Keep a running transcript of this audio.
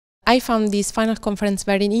I found this final conference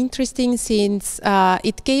very interesting since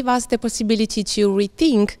it gave us the possibility to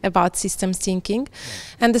rethink about systems thinking.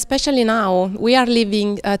 And especially now, we are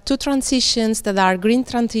living two transitions that are green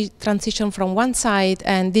transition from one side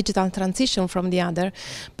and digital transition from the other.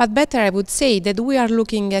 But better, I would say that we are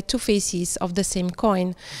looking at two faces of the same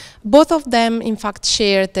coin. Both of them, in fact,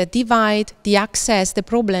 share the divide, the access, the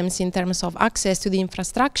problems in terms of access to the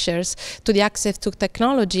infrastructures, to the access to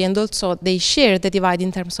technology, and also they share the divide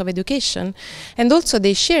in terms of education. And also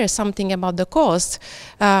they share something about the cost.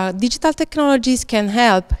 Digital technologies can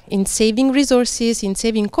help in saving resources, in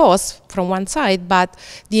saving costs from one side, but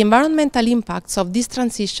the environmental impacts of this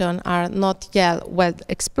transition are not yet well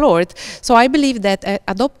explored. So I believe that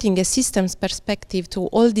adopting a systems perspective to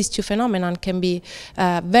all these two phenomena can be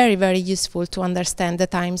very, very useful to understand the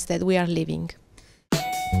times that we are living.